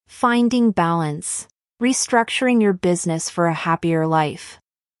Finding balance. Restructuring your business for a happier life.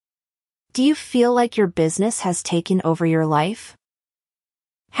 Do you feel like your business has taken over your life?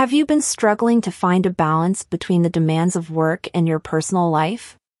 Have you been struggling to find a balance between the demands of work and your personal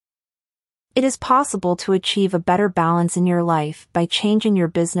life? It is possible to achieve a better balance in your life by changing your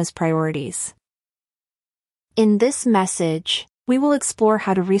business priorities. In this message, we will explore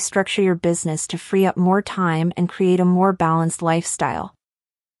how to restructure your business to free up more time and create a more balanced lifestyle.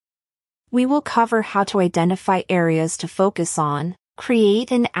 We will cover how to identify areas to focus on,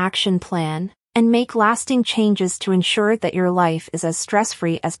 create an action plan, and make lasting changes to ensure that your life is as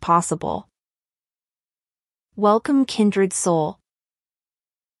stress-free as possible. Welcome, kindred soul.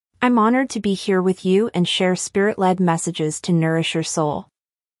 I'm honored to be here with you and share spirit-led messages to nourish your soul.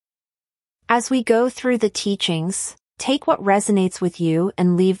 As we go through the teachings, take what resonates with you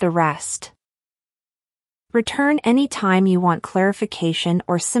and leave the rest. Return anytime you want clarification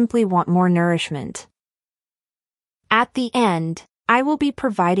or simply want more nourishment. At the end, I will be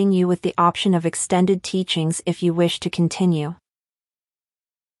providing you with the option of extended teachings if you wish to continue.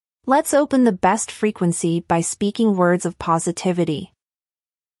 Let's open the best frequency by speaking words of positivity.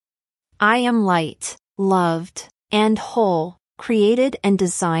 I am light, loved, and whole, created and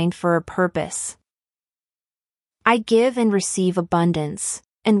designed for a purpose. I give and receive abundance,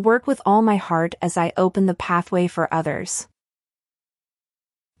 and work with all my heart as I open the pathway for others.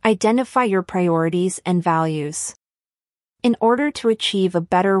 Identify your priorities and values. In order to achieve a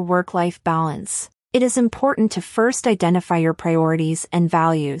better work-life balance, it is important to first identify your priorities and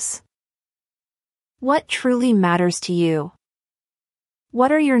values. What truly matters to you?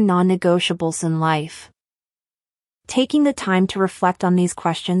 What are your non-negotiables in life? Taking the time to reflect on these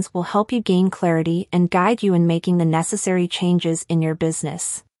questions will help you gain clarity and guide you in making the necessary changes in your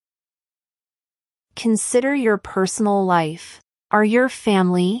business. Consider your personal life. Are your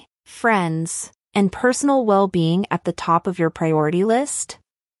family, friends, and personal well-being at the top of your priority list?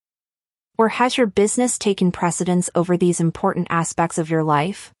 Or has your business taken precedence over these important aspects of your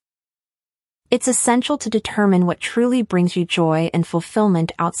life? It's essential to determine what truly brings you joy and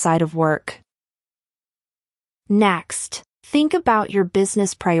fulfillment outside of work. Next, think about your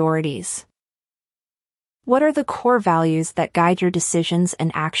business priorities. What are the core values that guide your decisions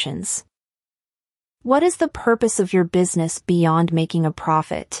and actions? What is the purpose of your business beyond making a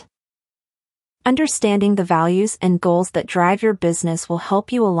profit? Understanding the values and goals that drive your business will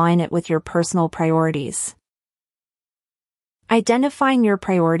help you align it with your personal priorities. Identifying your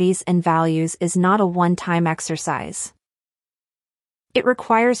priorities and values is not a one-time exercise. It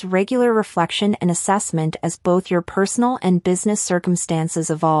requires regular reflection and assessment as both your personal and business circumstances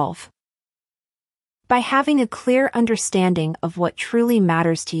evolve. By having a clear understanding of what truly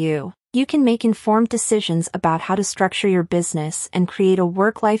matters to you, you can make informed decisions about how to structure your business and create a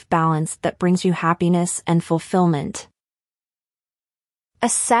work-life balance that brings you happiness and fulfillment.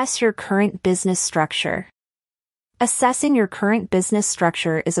 Assess your current business structure. Assessing your current business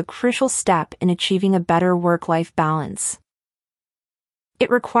structure is a crucial step in achieving a better work-life balance. It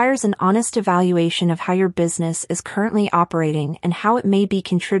requires an honest evaluation of how your business is currently operating and how it may be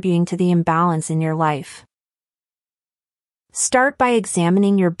contributing to the imbalance in your life. Start by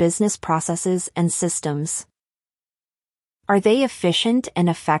examining your business processes and systems. Are they efficient and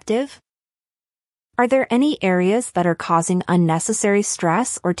effective? Are there any areas that are causing unnecessary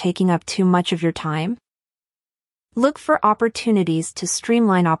stress or taking up too much of your time? Look for opportunities to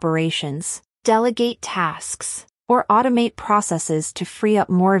streamline operations, delegate tasks, or automate processes to free up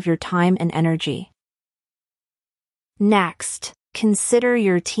more of your time and energy. Next, consider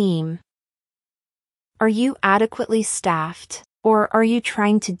your team. Are you adequately staffed, or are you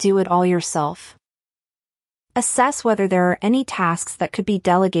trying to do it all yourself? Assess whether there are any tasks that could be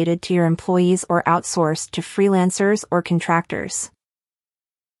delegated to your employees or outsourced to freelancers or contractors.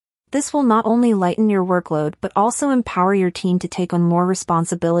 This will not only lighten your workload but also empower your team to take on more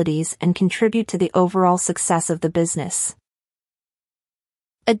responsibilities and contribute to the overall success of the business.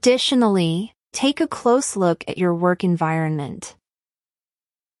 Additionally, take a close look at your work environment.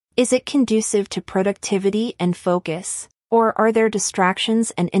 Is it conducive to productivity and focus, or are there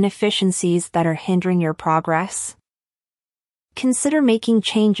distractions and inefficiencies that are hindering your progress? Consider making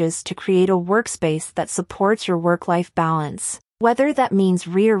changes to create a workspace that supports your work-life balance. Whether that means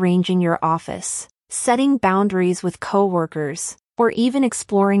rearranging your office, setting boundaries with coworkers, or even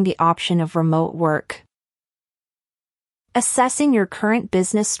exploring the option of remote work. Assessing your current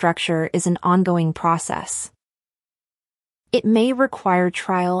business structure is an ongoing process. It may require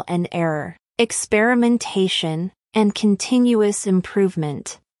trial and error, experimentation, and continuous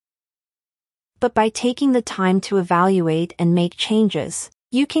improvement. But by taking the time to evaluate and make changes,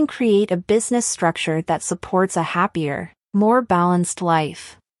 you can create a business structure that supports a happier, more balanced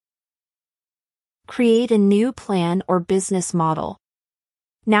life. Create a new plan or business model.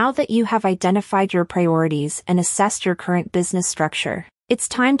 Now that you have identified your priorities and assessed your current business structure, it's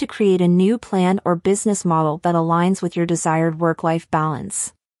time to create a new plan or business model that aligns with your desired work-life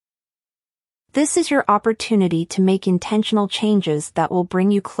balance. This is your opportunity to make intentional changes that will bring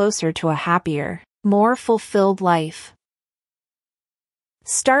you closer to a happier, more fulfilled life.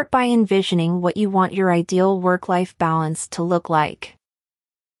 Start by envisioning what you want your ideal work-life balance to look like.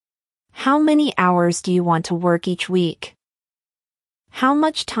 How many hours do you want to work each week? How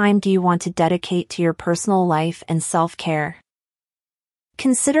much time do you want to dedicate to your personal life and self-care?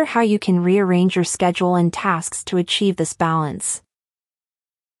 Consider how you can rearrange your schedule and tasks to achieve this balance.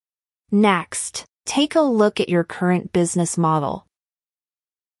 Next, take a look at your current business model.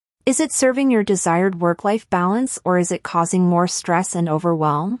 Is it serving your desired work-life balance, or is it causing more stress and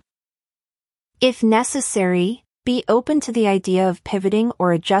overwhelm? If necessary, be open to the idea of pivoting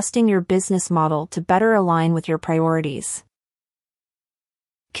or adjusting your business model to better align with your priorities.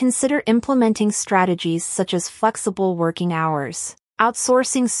 Consider implementing strategies such as flexible working hours,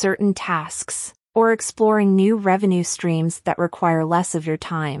 outsourcing certain tasks, or exploring new revenue streams that require less of your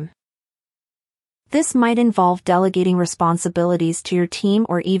time. This might involve delegating responsibilities to your team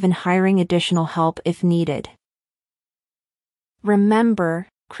or even hiring additional help if needed. Remember,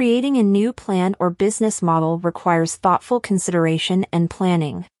 creating a new plan or business model requires thoughtful consideration and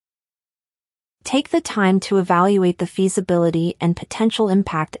planning. Take the time to evaluate the feasibility and potential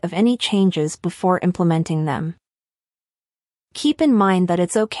impact of any changes before implementing them. Keep in mind that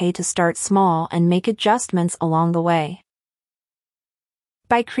it's okay to start small and make adjustments along the way.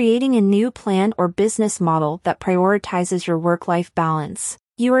 By creating a new plan or business model that prioritizes your work-life balance,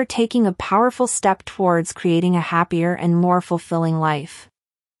 you are taking a powerful step towards creating a happier and more fulfilling life.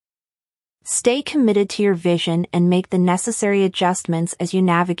 Stay committed to your vision and make the necessary adjustments as you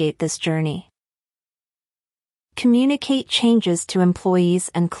navigate this journey. Communicate changes to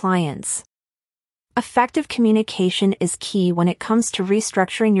employees and clients. Effective communication is key when it comes to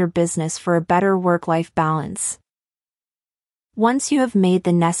restructuring your business for a better work-life balance. Once you have made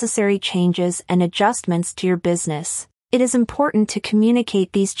the necessary changes and adjustments to your business, it is important to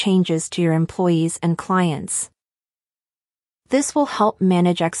communicate these changes to your employees and clients. This will help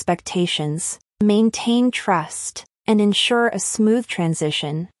manage expectations, maintain trust, and ensure a smooth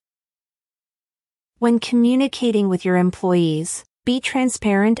transition. When communicating with your employees, be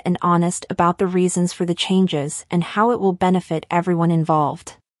transparent and honest about the reasons for the changes and how it will benefit everyone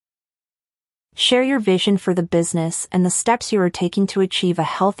involved. Share your vision for the business and the steps you are taking to achieve a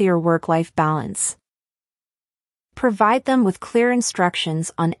healthier work-life balance. Provide them with clear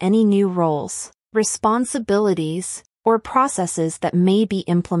instructions on any new roles, responsibilities, or processes that may be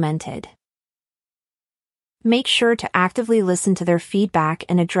implemented. Make sure to actively listen to their feedback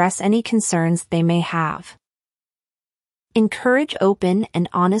and address any concerns they may have. Encourage open and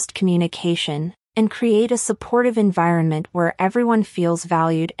honest communication, and create a supportive environment where everyone feels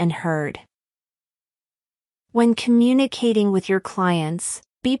valued and heard. When communicating with your clients,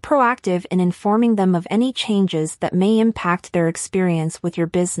 be proactive in informing them of any changes that may impact their experience with your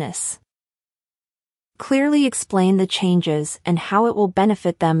business. Clearly explain the changes and how it will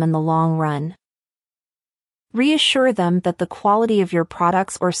benefit them in the long run. Reassure them that the quality of your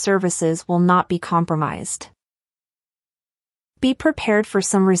products or services will not be compromised. Be prepared for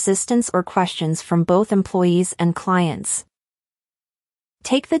some resistance or questions from both employees and clients.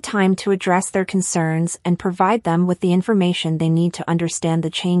 Take the time to address their concerns and provide them with the information they need to understand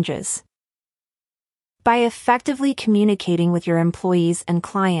the changes. By effectively communicating with your employees and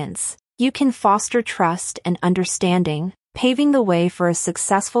clients, you can foster trust and understanding, paving the way for a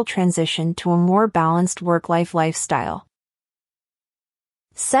successful transition to a more balanced work-life lifestyle.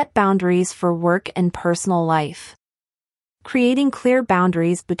 Set boundaries for work and personal life. Creating clear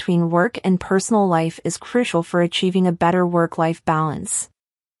boundaries between work and personal life is crucial for achieving a better work-life balance.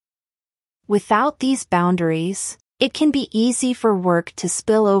 Without these boundaries, it can be easy for work to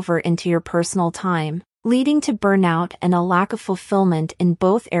spill over into your personal time, leading to burnout and a lack of fulfillment in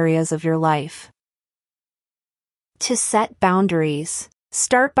both areas of your life. To set boundaries,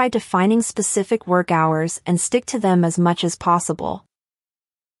 start by defining specific work hours and stick to them as much as possible.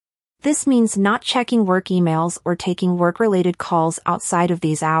 This means not checking work emails or taking work-related calls outside of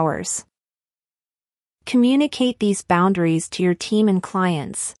these hours. Communicate these boundaries to your team and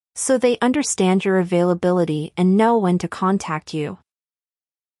clients, so they understand your availability and know when to contact you.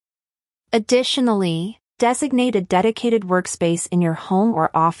 Additionally, designate a dedicated workspace in your home or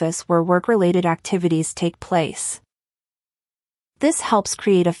office where work-related activities take place. This helps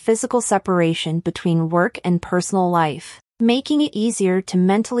create a physical separation between work and personal life, making it easier to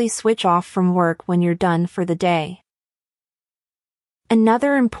mentally switch off from work when you're done for the day.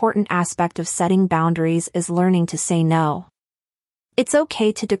 Another important aspect of setting boundaries is learning to say no. It's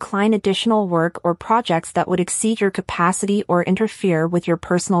okay to decline additional work or projects that would exceed your capacity or interfere with your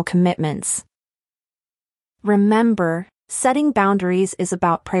personal commitments. Remember, setting boundaries is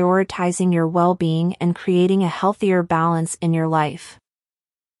about prioritizing your well-being and creating a healthier balance in your life.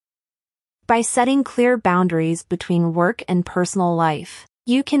 By setting clear boundaries between work and personal life,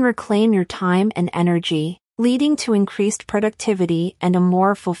 you can reclaim your time and energy, leading to increased productivity and a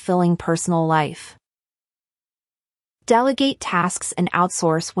more fulfilling personal life. Delegate tasks and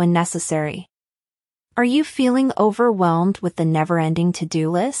outsource when necessary. Are you feeling overwhelmed with the never-ending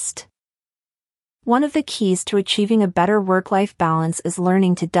to-do list? One of the keys to achieving a better work-life balance is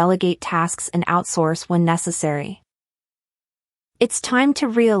learning to delegate tasks and outsource when necessary. It's time to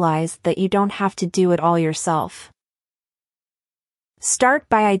realize that you don't have to do it all yourself. Start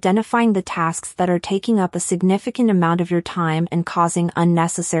by identifying the tasks that are taking up a significant amount of your time and causing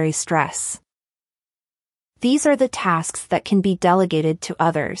unnecessary stress. These are the tasks that can be delegated to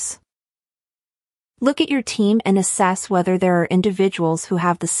others. Look at your team and assess whether there are individuals who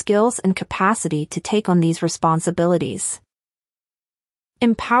have the skills and capacity to take on these responsibilities.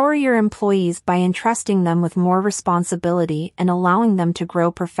 Empower your employees by entrusting them with more responsibility and allowing them to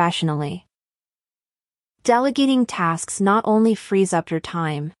grow professionally. Delegating tasks not only frees up your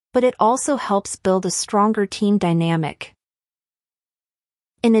time, but it also helps build a stronger team dynamic.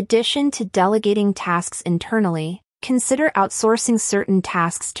 In addition to delegating tasks internally, consider outsourcing certain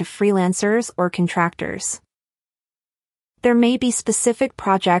tasks to freelancers or contractors. There may be specific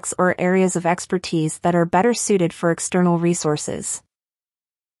projects or areas of expertise that are better suited for external resources.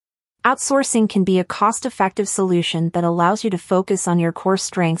 Outsourcing can be a cost-effective solution that allows you to focus on your core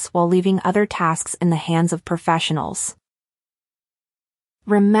strengths while leaving other tasks in the hands of professionals.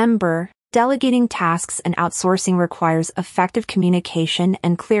 Remember, delegating tasks and outsourcing requires effective communication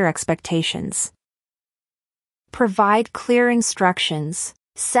and clear expectations. Provide clear instructions,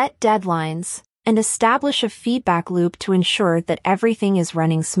 set deadlines, and establish a feedback loop to ensure that everything is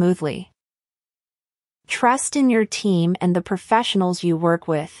running smoothly. Trust in your team and the professionals you work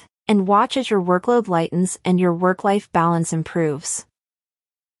with, and watch as your workload lightens and your work-life balance improves.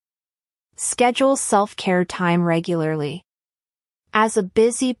 Schedule self-care time regularly. As a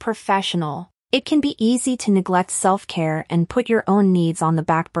busy professional, it can be easy to neglect self-care and put your own needs on the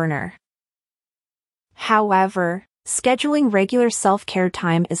back burner. However, scheduling regular self-care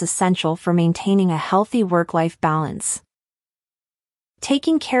time is essential for maintaining a healthy work-life balance.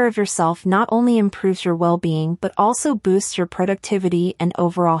 Taking care of yourself not only improves your well-being but also boosts your productivity and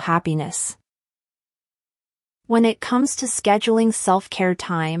overall happiness. When it comes to scheduling self-care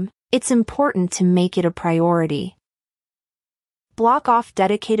time, it's important to make it a priority. Block off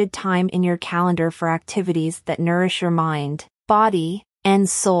dedicated time in your calendar for activities that nourish your mind, body, and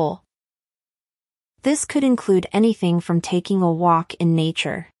soul. This could include anything from taking a walk in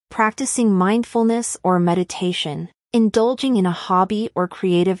nature, practicing mindfulness or meditation, indulging in a hobby or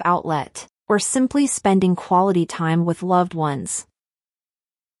creative outlet, or simply spending quality time with loved ones.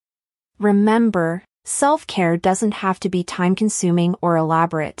 Remember, self-care doesn't have to be time-consuming or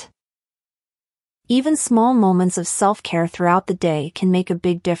elaborate. Even small moments of self-care throughout the day can make a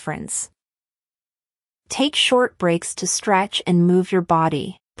big difference. Take short breaks to stretch and move your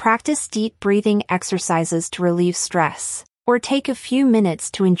body, practice deep breathing exercises to relieve stress, or take a few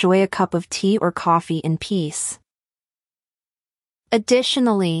minutes to enjoy a cup of tea or coffee in peace.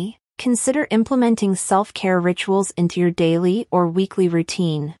 Additionally, consider implementing self-care rituals into your daily or weekly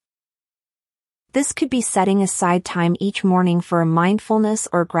routine. This could be setting aside time each morning for a mindfulness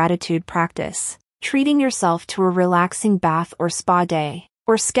or gratitude practice, treating yourself to a relaxing bath or spa day,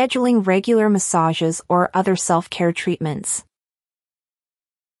 or scheduling regular massages or other self-care treatments.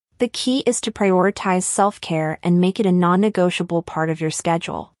 The key is to prioritize self-care and make it a non-negotiable part of your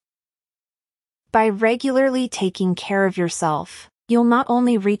schedule. By regularly taking care of yourself, you'll not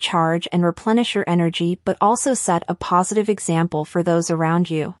only recharge and replenish your energy but also set a positive example for those around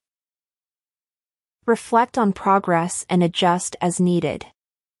you. Reflect on progress and adjust as needed.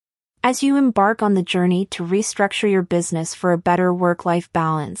 As you embark on the journey to restructure your business for a better work-life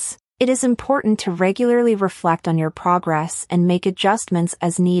balance, it is important to regularly reflect on your progress and make adjustments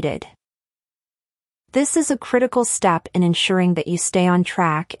as needed. This is a critical step in ensuring that you stay on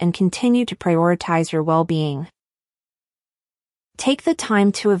track and continue to prioritize your well-being. Take the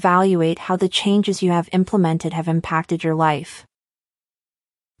time to evaluate how the changes you have implemented have impacted your life.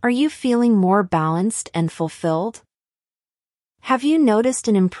 Are you feeling more balanced and fulfilled? Have you noticed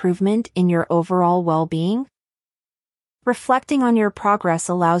an improvement in your overall well-being? Reflecting on your progress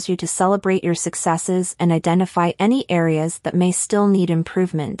allows you to celebrate your successes and identify any areas that may still need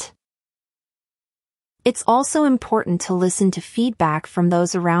improvement. It's also important to listen to feedback from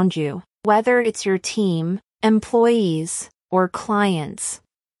those around you, whether it's your team, employees, or clients.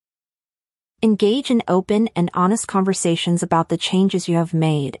 Engage in open and honest conversations about the changes you have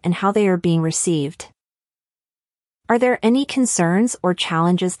made and how they are being received. Are there any concerns or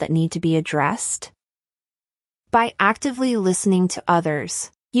challenges that need to be addressed? By actively listening to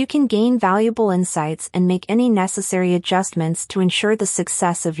others, you can gain valuable insights and make any necessary adjustments to ensure the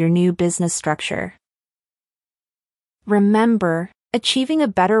success of your new business structure. Remember, achieving a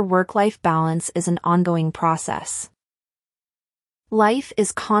better work-life balance is an ongoing process. Life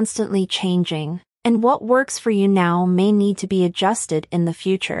is constantly changing, and what works for you now may need to be adjusted in the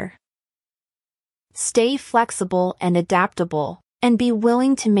future. Stay flexible and adaptable, and be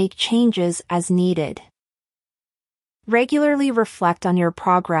willing to make changes as needed. Regularly reflect on your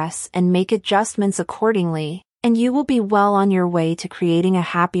progress and make adjustments accordingly, and you will be well on your way to creating a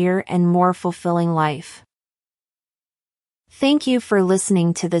happier and more fulfilling life. Thank you for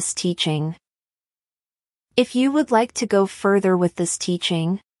listening to this teaching. If you would like to go further with this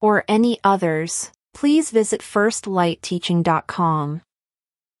teaching, or any others, please visit firstlightteaching.com.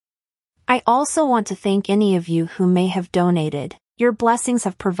 I also want to thank any of you who may have donated. Your blessings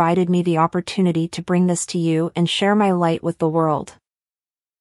have provided me the opportunity to bring this to you and share my light with the world.